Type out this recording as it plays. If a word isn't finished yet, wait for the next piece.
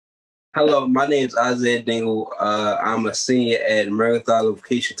Hello, my name is Isaiah Dingle. I'm a senior at Marathon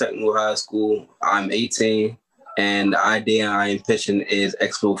Vocational Technical High School. I'm 18, and the idea I am pitching is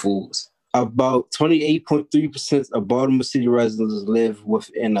Explo Foods. About 28.3% of Baltimore City residents live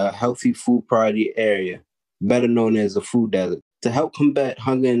within a healthy food priority area, better known as a food desert. To help combat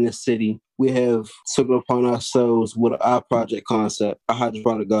hunger in the city, we have took it upon ourselves with our project concept, a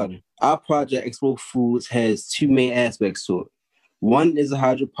hydroponic garden. Our project, Explo Foods, has two main aspects to it. One is the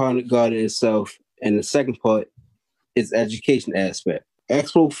hydroponic garden itself, and the second part is education aspect.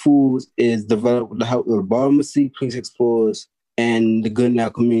 Explo Foods is developed with the help of the Baltimore City Police Explorers and the Good Now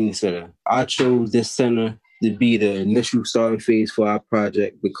Community Center. I chose this center to be the initial starting phase for our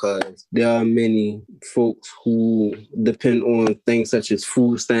project because there are many folks who depend on things such as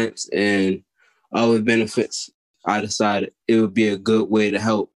food stamps and other benefits. I decided it would be a good way to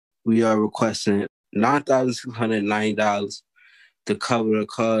help. We are requesting $9,690 to cover the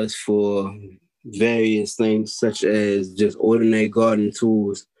cost for various things such as just ordinary garden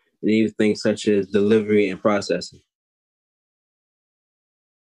tools and even things such as delivery and processing.